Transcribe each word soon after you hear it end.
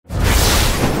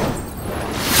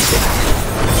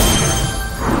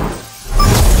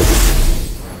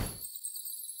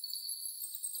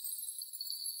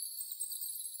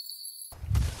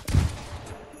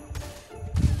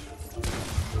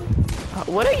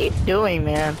What are you doing,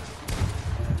 man?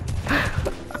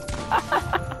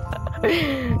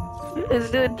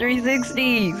 Let's do it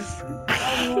 360s.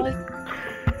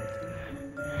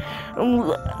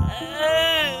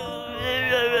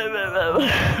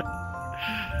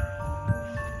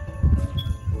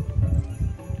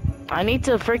 I need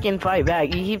to freaking fight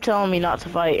back. You keep telling me not to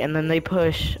fight, and then they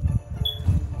push.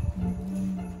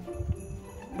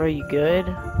 Bro, you good?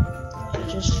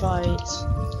 Just fight.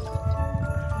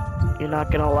 You're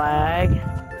not gonna lag?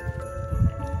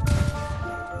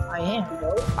 I am,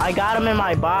 bro. I got him in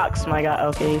my box, my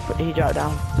god. Okay, he dropped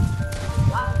down.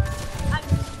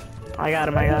 I got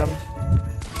him. I got him.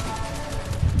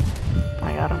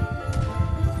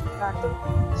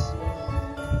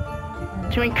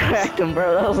 What you mean cracked him,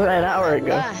 bro? That was like an hour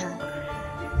ago.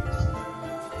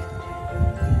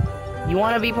 You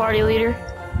wanna be party leader?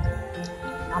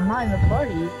 I'm not in the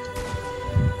party.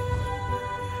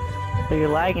 But you're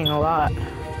lagging a lot.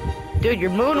 Dude,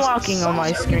 you're moonwalking on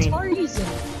my screen.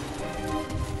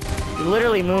 You're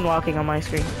literally moonwalking on my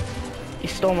screen. You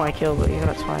stole my kill, but you know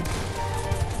it's fine.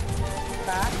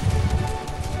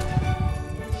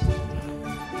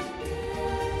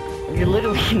 You're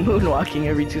literally moonwalking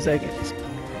every 2 seconds.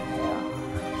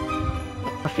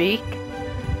 Rafik?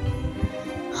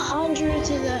 100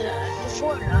 to the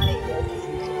Fortnite.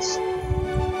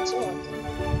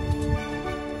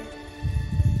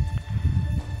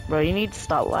 Bro, you need to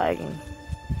stop lagging.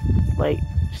 Like,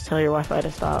 just tell your Wi-Fi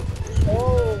to stop.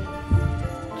 Oh.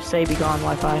 Just say be gone,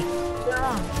 Wi-Fi.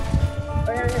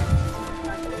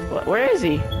 What? Where is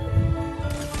he? I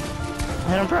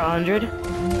hit him for 100.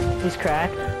 He's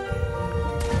cracked.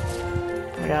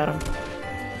 I got him.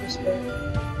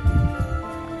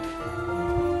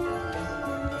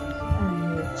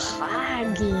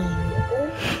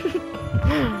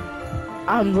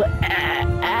 I'm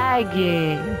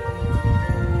lagging.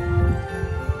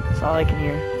 That's all I can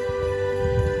hear.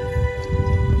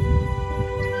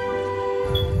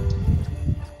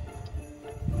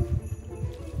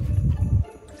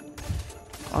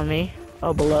 On me?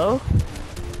 Oh, below?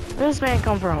 Where does this man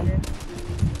come from?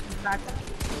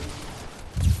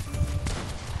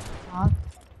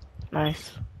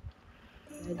 Nice.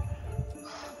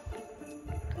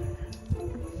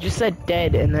 Just said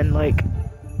dead, and then like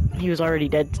he was already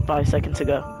dead 5 seconds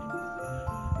ago.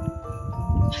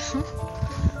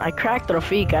 I cracked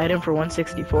Rafik. I hit him for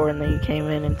 164, and then he came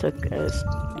in and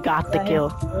got the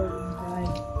kill.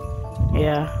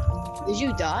 Yeah. Did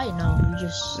you die? No, you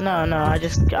just. No, I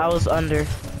was under.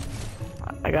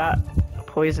 I got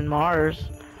poison Mars.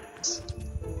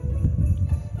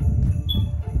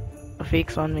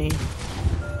 Rafik's on me.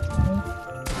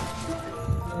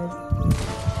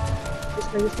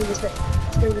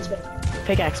 This way.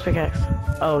 Pickaxe.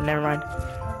 Oh, never mind.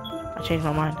 I changed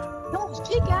my mind. No,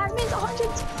 pickaxe means 100,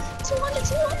 200,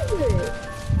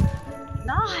 200.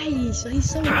 Nice. He's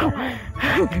so bad.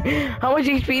 How much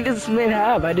HP does this man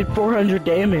have? I did 400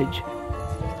 damage.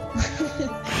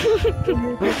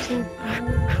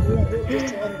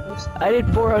 I did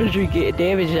 400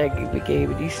 damage that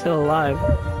game, and he's still alive. I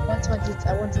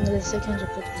want another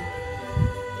 650.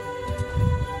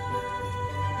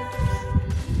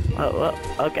 Oh, well,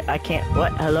 okay, I can't.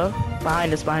 What? Hello?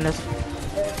 Behind us.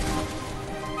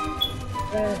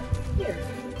 Here.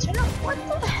 Turn up. What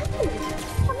the hell?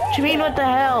 What you mean, what the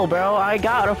hell, bro? I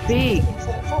got a feet.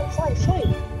 Fight.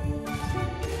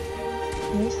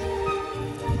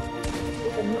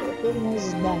 The noise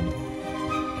is bad.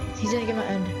 He's gonna get my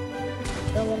end.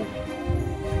 Don't let him.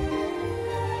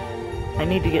 I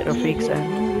need to get Rafik's end.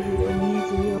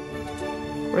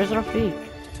 Where's Rafik?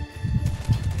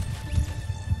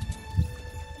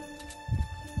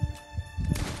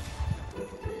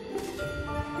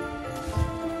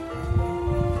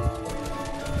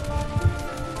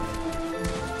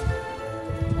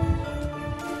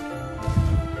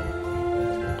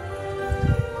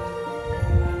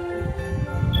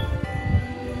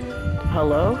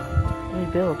 Hello? Let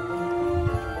me build.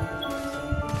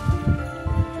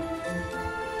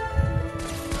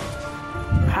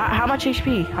 How much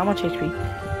HP? How much HP?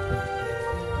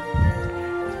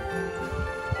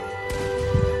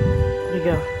 Where'd you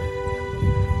go?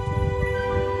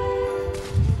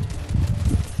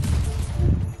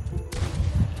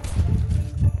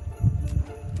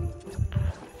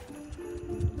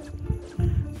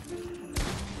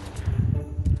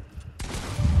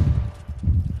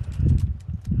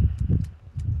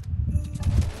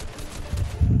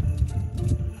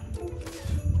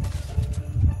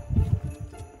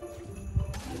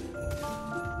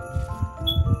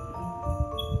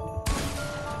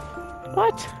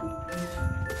 What?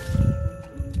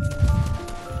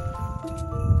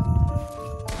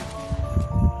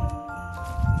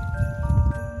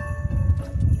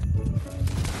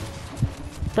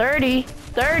 30,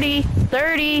 30,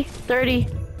 30, 30.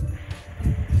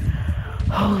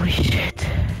 Holy shit.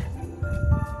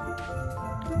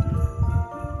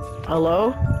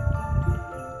 Hello?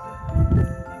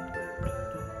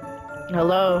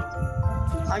 Hello?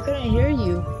 I couldn't hear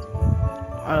you.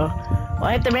 Oh. Well,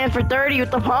 I hit the man for 30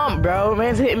 with the pump, bro.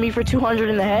 Man's hitting me for 200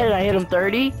 in the head and I hit him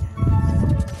 30.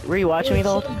 Were you watching me the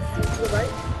whole time?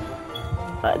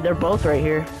 They're both right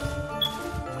here.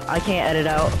 I can't edit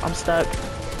out. I'm stuck.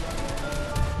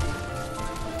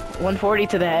 140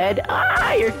 to the head.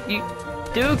 Ah, you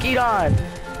dookied on.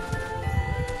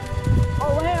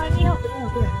 Oh, wait, I need help.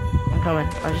 Here. I'm coming.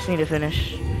 I just need to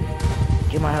finish.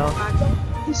 Get my health.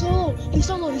 He's solo. He's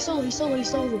solo. He's solo. He's solo. He's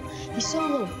solo. He's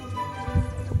solo.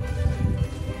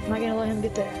 I'm not gonna let him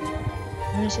get there.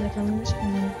 I'm just gonna come in this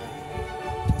corner.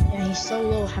 Yeah, he's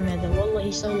solo, Hamada. Wallah,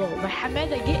 he's solo. But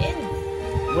Hamada, get in.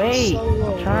 Wait.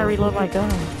 Solo, I'm trying to reload my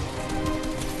gun.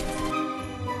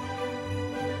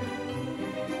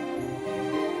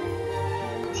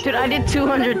 Dude, I did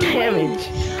 200 damage.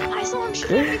 I saw him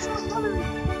shooting.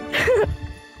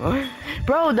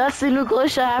 Bro, that's the new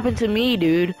glitch that happened to me,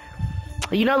 dude.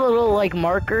 You know the little, like,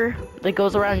 marker that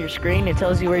goes around your screen? It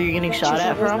tells you where you're getting shot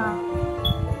at from?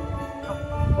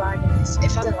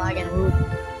 If I wasn't lagging, it would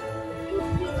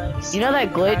be like... You know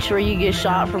that glitch where you get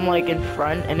shot from, like, in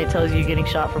front and it tells you you're getting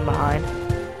shot from behind?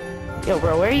 Yo,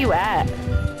 bro, where are you at?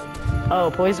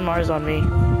 Oh, Poison Mars on me.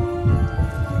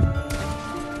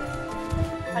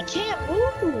 I can't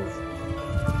move.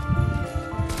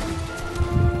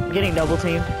 I'm getting double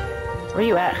teamed. Where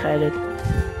you at, Khaled?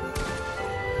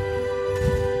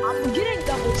 I'm getting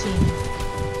double teamed.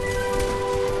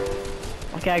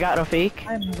 Okay, I got no fake.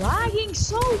 I'm lagging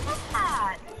so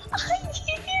bad.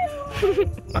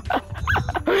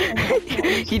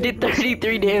 You did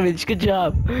 33 damage. Good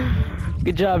job.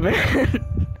 Good job, man.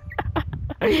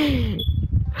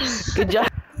 Good job.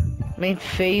 Made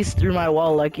phase through my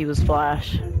wall like he was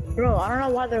Flash. Bro, I don't know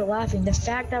why they're laughing. The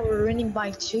fact that we're winning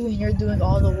by 2 and you're doing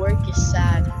all the work is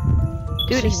sad.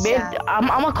 Dude, It's man, sad. I'm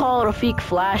gonna call it a fake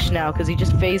Flash now because he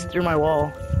just phased through my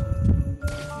wall.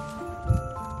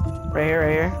 Right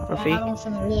here, Rafik.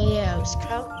 Yeah, let's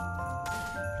go.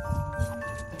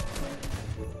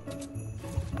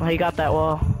 Oh, he got that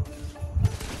wall.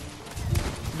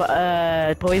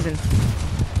 But, poison.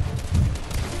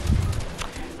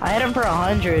 I hit him for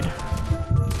 100.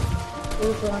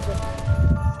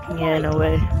 Yeah, no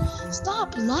way.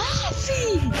 Stop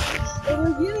laughing!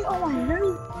 We're getting on my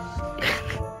nerves.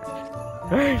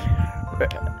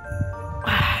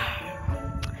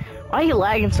 Why are you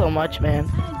lagging so much, man?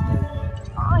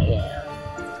 I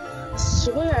am. I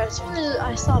swear, as soon as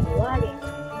I stop lagging,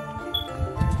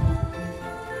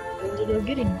 they're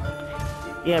getting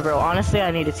one. Yeah, bro, honestly,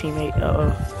 I need a teammate.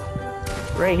 Uh-oh.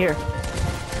 Right here.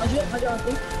 I do on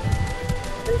feet.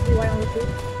 Right on the feet.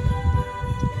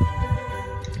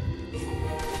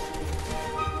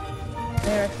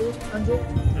 There,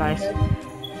 200. Nice.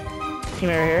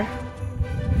 Teammate right here.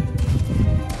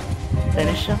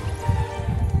 Finish him.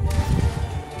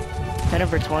 Hit him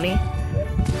for 20.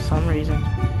 For some reason.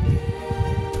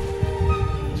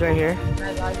 He's right here.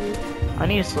 I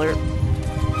need a slurp.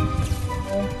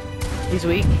 He's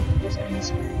weak.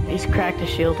 He's cracked his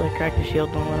shield. I cracked his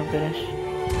shield. Don't let him finish.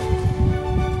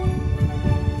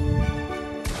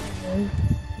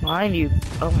 Mind you.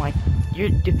 Oh my.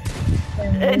 You're.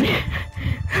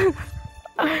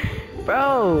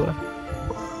 Bro.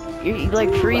 You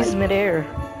like freeze midair.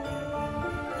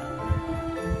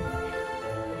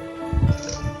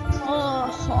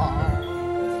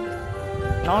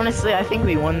 Honestly, I think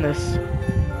we won this.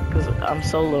 Because I'm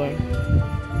soloing.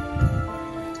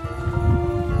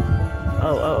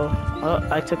 Oh,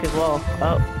 I took his wall.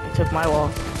 Oh, he took my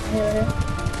wall.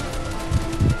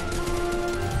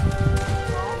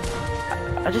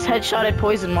 I just headshotted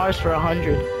Poison Mars for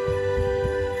 100.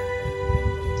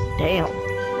 Damn.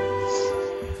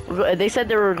 They said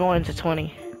they were going to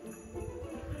 20.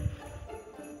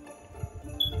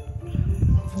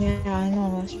 Yeah, I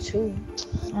know, that's 2.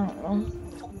 I don't know.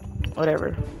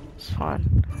 Whatever. It's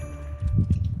fine.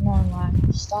 Come on,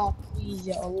 man. Stop, please,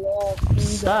 ya Allah.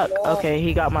 Please, Stuck. Allah. Okay,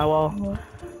 he got my wall.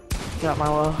 He got my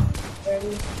wall.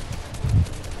 Ready?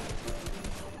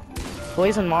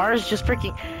 Poison Mars just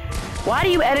freaking... Why do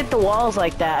you edit the walls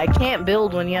like that? I can't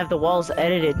build when you have the walls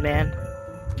edited, man.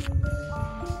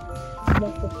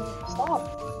 Stop.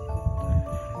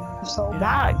 I'm so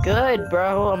Not good,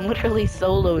 bro. I'm literally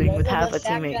soloing with half a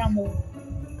teammate.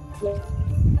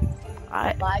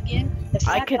 I Lagging, the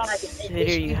fact that I'm consider you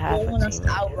efficiently half a blowing us teammate.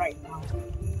 out right now.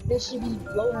 They should be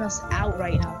blowing us out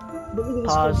right now. But look at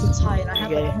this Pause. score, it's high, and I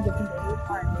have You're like gay. 100 people. We're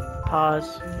fine.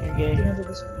 Pause. You're gay. 300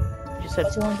 this one. You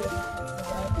said 200.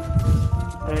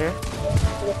 right here.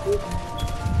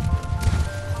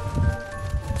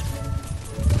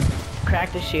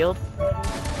 Crack the shield.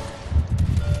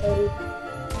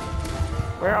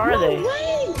 Where are they?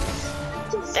 Way!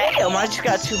 Damn, I just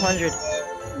got 200.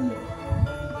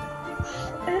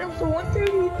 I hit him for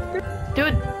 130.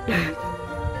 Dude.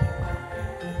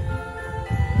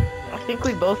 I think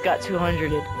we both got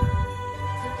 200.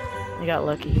 We got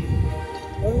lucky.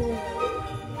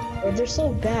 Oh, they're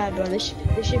so bad, bro. They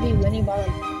should be winning by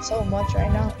like so much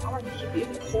right now. I want to should be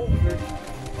over.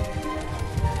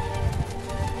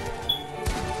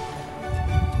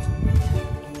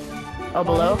 Oh,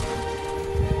 below?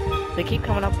 They keep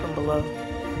coming up from below.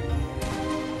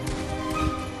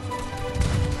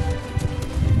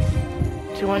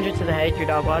 $200 to the head, your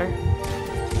dog water.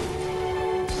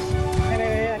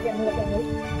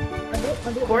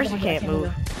 Of course you can't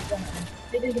move.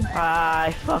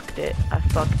 I fucked it. I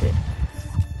fucked it.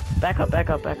 Back up, back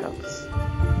up, back up.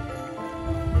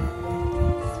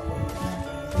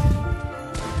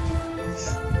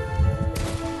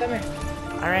 Come here.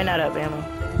 I ran out of ammo.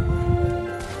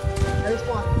 I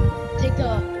respawn. Take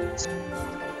the.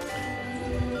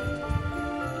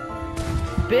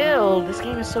 Build! This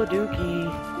game is so dookie.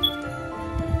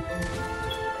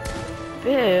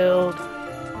 Build!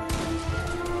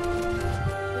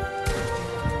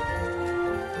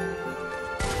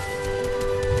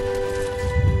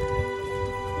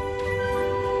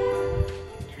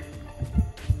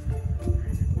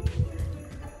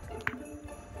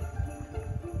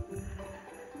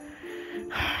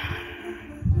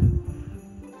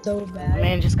 So bad.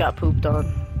 Man just got pooped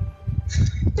on.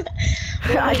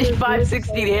 I did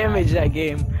 560 damage that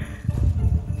game.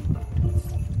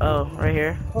 Oh, right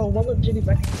here. Oh, what would Jimmy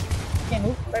back? Can't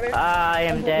move. Right. I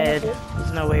am dead.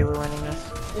 There's no way we're winning this.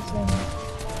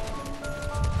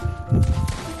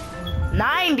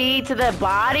 90 to the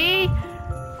body?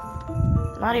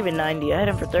 Not even 90. I hit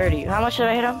him for 30. How much did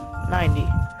I hit him? 90.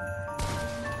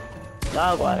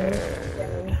 Dog water.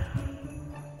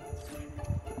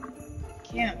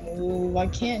 Can't move. I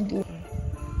can't do.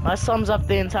 That sums up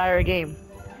the entire game.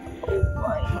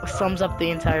 Sums up the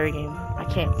entire game. I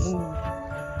can't move.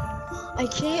 I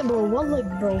can't, bro. Wallah,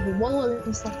 bro. Wallah,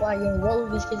 and stuff like that. Wallah,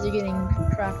 these kids are getting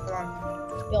cracked on.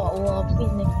 Yo, Allah,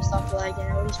 please make me stop lagging.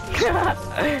 At least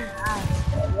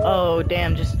Oh,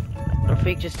 damn. Just.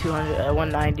 Rafik just 200.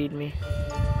 190'd me.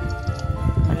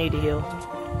 I need to heal.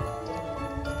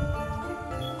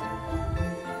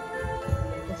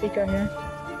 Rafik right here.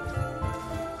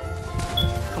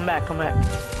 Come back, come back.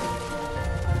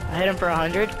 I hit him for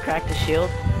 100. Cracked the shield.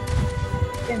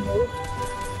 Can't move.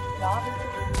 No.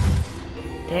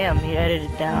 Damn, he edited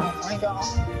it down. Oh my god.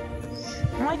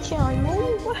 Why can't I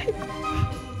move? Why?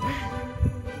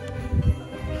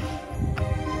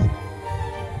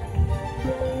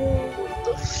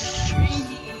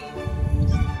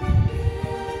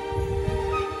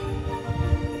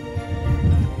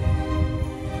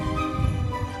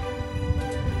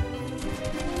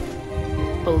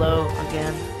 Below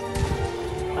again.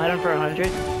 I hit him for 100.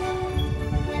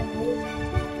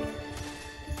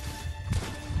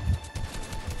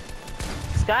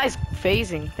 This guy's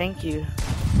phasing, thank you.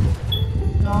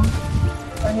 No.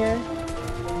 Right here.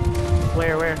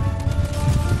 Where?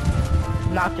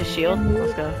 Knock the shield.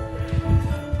 Let's go.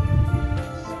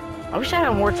 I wish I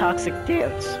had more toxic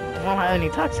dance. I don't have any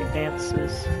toxic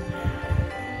dances.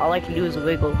 All I can do is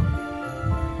wiggle.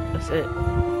 That's it.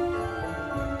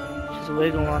 Just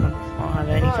wiggle on them. I don't have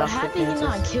any Bro, toxic how did you dances.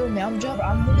 not kill me? I'm jumping.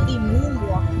 I'm literally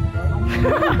moonwalking. Bro. I'm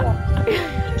moonwalking.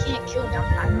 You can't kill me.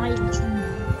 I'm not even trying.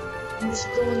 I'm just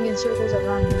going in circles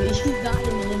around you. He's not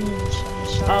even in the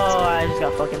shot. Oh, I just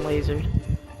got fucking lasered.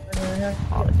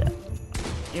 Oh,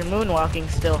 you're moonwalking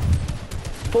still.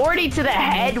 40 to the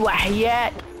head,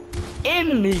 yet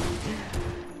in me.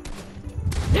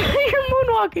 You're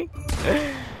moonwalking.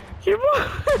 You're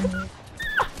moon.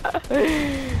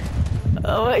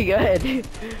 Oh my god.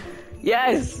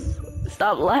 Yes.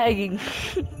 Stop lagging.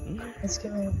 Let's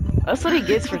go. That's what he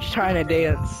gets for trying to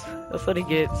dance. That's what he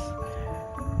gets.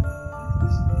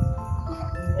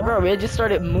 Bro, man just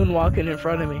started moonwalking in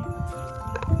front of me.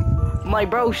 I'm like,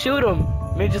 bro, shoot him.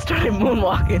 Man just started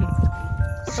moonwalking.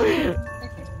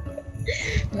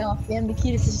 No, man, the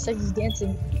key to success is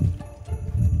dancing.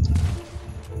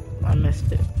 I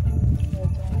missed it.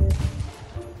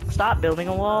 Stop building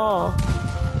a wall.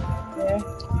 Yeah.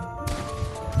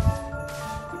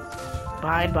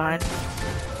 Behind.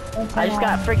 I just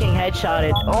got freaking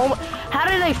headshotted. Oh, How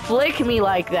did they flick me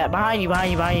like that? Behind you,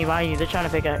 behind you, behind you, behind you. They're trying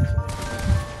to pickaxe.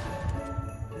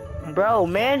 Bro,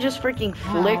 man just freaking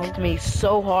flicked me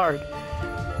so hard.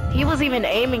 He was even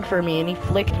aiming for me and he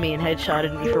flicked me and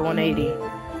headshotted me for 180.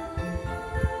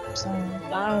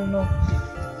 I don't know.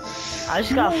 I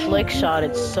just got flick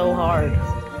shotted so hard.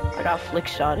 I got flick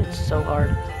shotted so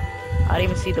hard. I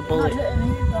didn't even see the bullet.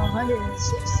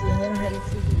 160 and then hit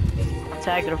it.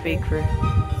 Tag Rafik for.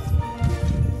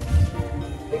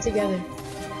 Get together.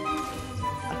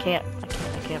 I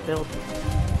can't build.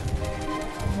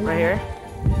 Right here.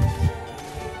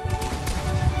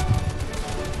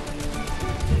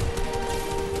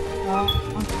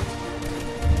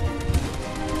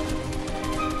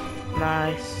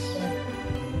 Nice.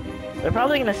 They're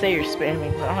probably gonna say you're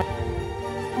spamming.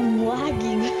 I'm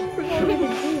lagging. What am I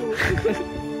gonna do?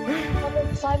 I'm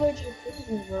at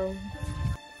 550, bro.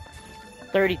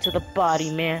 30 to the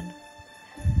body, man.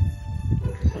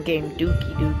 Game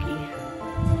dookie dookie.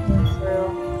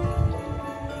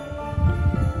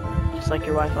 Just like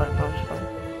your Wi-Fi.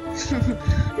 I'm just fine.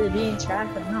 It's being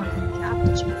tracked, but not being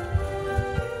captured.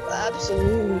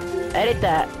 Absolutely. Edit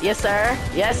that. Yes, sir.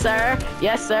 Yes, sir.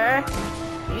 Yes, sir.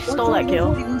 You stole that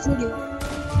kill.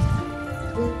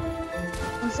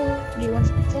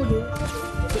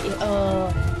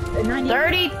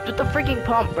 30 with the freaking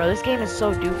pump, bro. This game is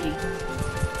so dookie.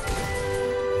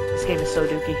 This game is so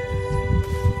dookie.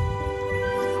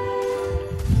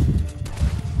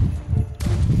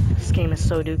 This game is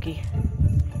so dookie.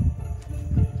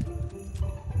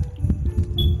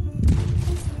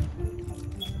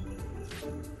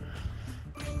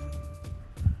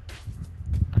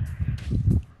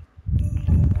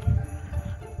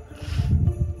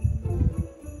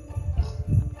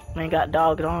 Man got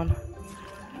dogged on.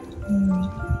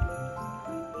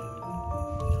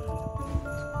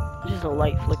 Just a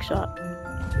light flick shot.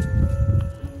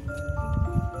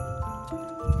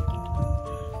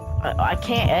 I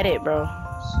can't edit, bro.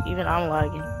 Even I'm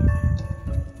lagging.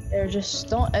 There, just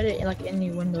don't edit in like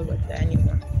any window like that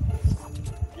anymore.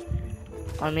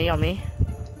 On me, on me.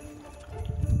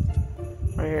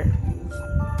 Right here.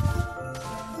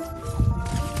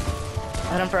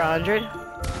 Hit him for 100.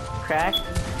 Crack.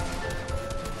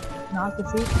 Knock the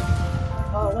feet.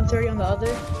 Oh, 130 on the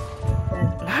other.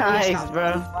 Nice,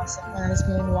 bro. Nice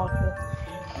moonwalker.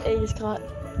 They just caught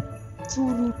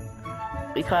 2.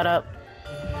 We caught up.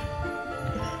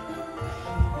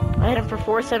 I hit him for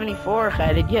 474,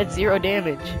 Khalid. You had 0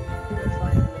 damage.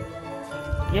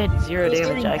 You had 0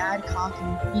 damage. He's getting mad cocky.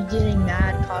 He's getting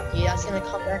mad cocky. That's gonna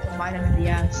come back and bite him in the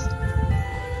ass.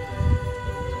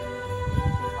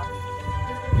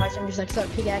 I'm just like start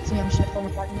pickaxing him, shit from the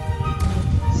fucking.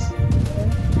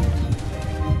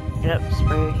 Yep,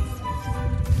 spray.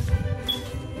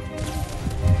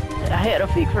 I hit a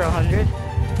peak for 100.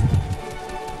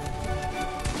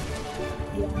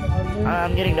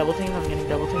 I'm getting double team. I'm getting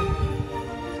double team.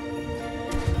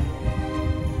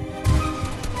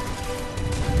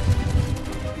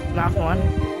 Knocked one.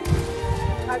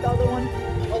 Knocked the other one.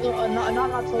 Although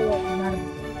not solo.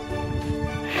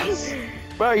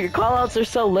 Bro, your callouts are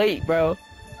so late, bro.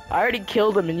 I already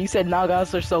killed him, and you said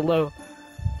knockouts are so low.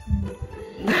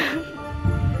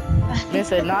 Man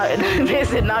said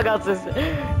knockouts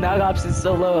is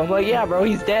so low. I'm like, yeah, bro,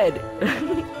 he's dead.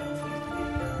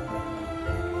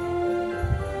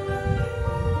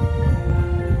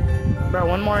 Bro,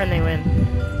 one more and they win.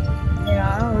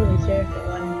 Yeah, I don't really care if they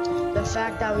win. The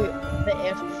fact that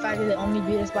they only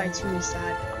beat us by 2 is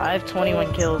sad. I have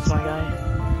 21 kills, my guy.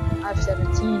 I have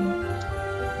 17.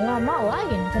 No, I'm not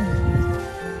lagging. Come on.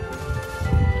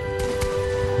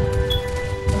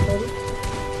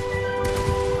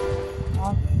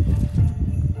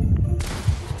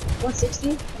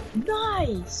 160.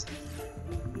 Nice.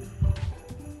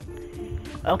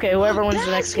 Okay, whoever wins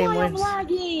the next game wins. I'm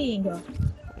lagging.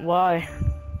 Why?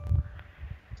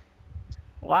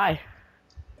 Why?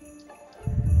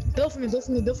 Build for me, build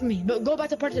for me, build for me. Go back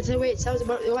to party chat. Say wait.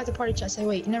 Go back to party chat. Say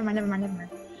wait. Never mind.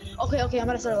 Okay, I'm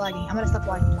gonna start lagging. I'm gonna stop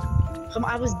lagging.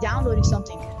 I was downloading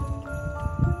something.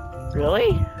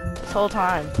 Really? This whole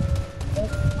time. Yep.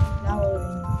 Downloading.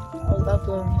 I was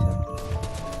uploading something.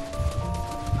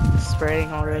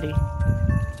 Spraying already.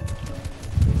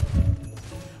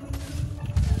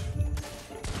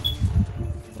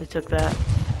 We took that.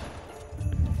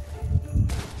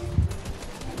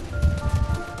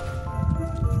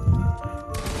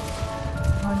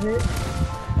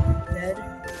 Dead.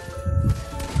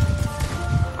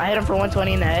 I hit him for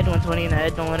 120 in the head, 120 in the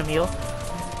head, don't let him heal.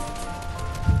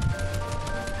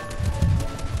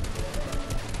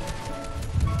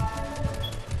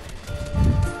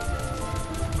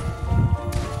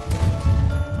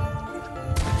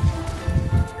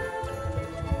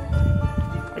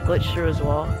 glitched through his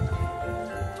wall.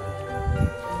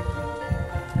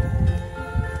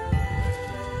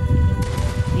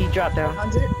 He dropped down.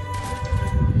 100.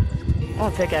 I'm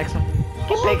gonna pickaxe him.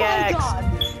 Get Oh my pickaxe!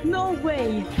 god! No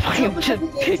way! I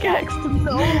just pickaxed him.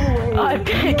 No way! I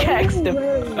pickaxed him.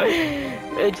 No way.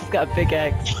 It just got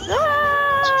pickaxed.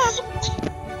 Ah!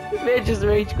 Man just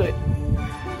rage quit.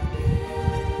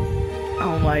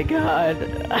 Oh my god.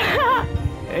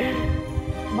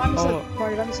 Let me see the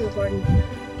party, let me see the party.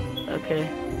 Okay.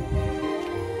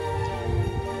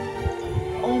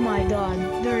 Oh my god,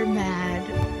 they're mad.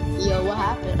 Yo, what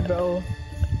happened, bro?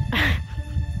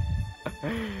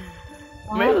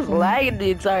 Man, it was lagging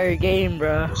the entire game,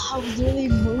 bro. I was really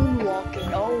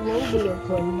moonwalking all over the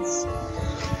place.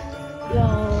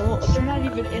 Yo, they're not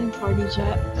even in party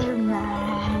chat. They're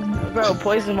mad. Bro,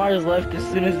 Poison Mars left as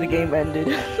soon as the game ended.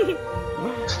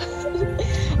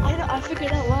 I know, I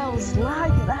figured out why I was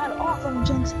lagging. I had all them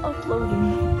junks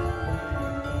uploading.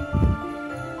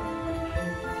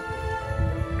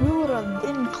 We would have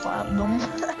been clapped them.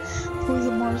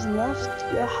 Poison Mars left?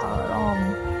 Yeah,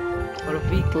 What if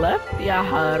he left? Yeah,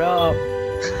 haram.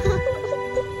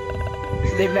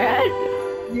 They mad?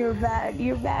 You're bad,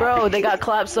 you're bad. Bro, they got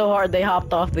clapped so hard they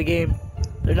hopped off the game.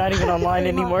 They're not even online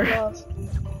anymore.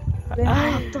 They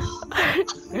hopped off.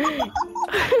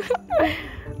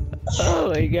 Oh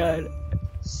my god.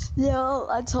 Yo,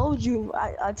 I told you,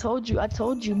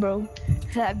 bro.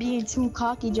 That being too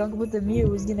cocky junk with the Mew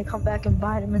was gonna come back and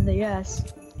bite him in the ass.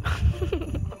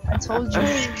 I told you.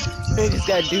 They just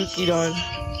got dookied on.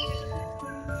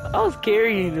 I was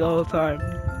carrying the whole time.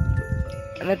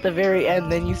 And at the very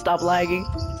end, then you stop lagging.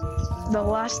 The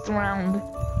last round.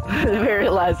 The very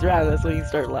last round, that's when you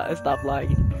stop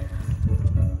lagging.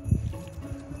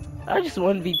 I just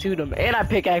 1v2'd him, and I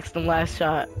pickaxed him last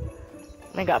shot.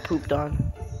 And I got pooped on.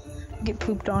 Get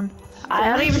pooped on. I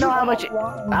don't even know how much.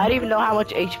 I don't even know how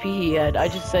much HP he had. I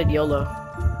just said YOLO.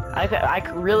 I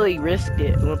really risked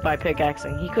it by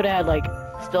pickaxing. He could have had like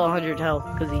still 100 health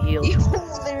because he healed.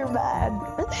 They're mad.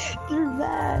 They're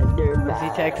mad. They're mad. Is he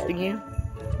texting you?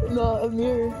 No,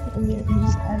 Amir,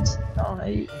 he's on.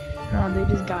 No, they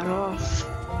just got off.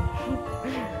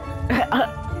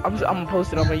 I'm gonna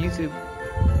post it on my YouTube.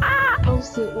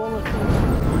 Post it. Well,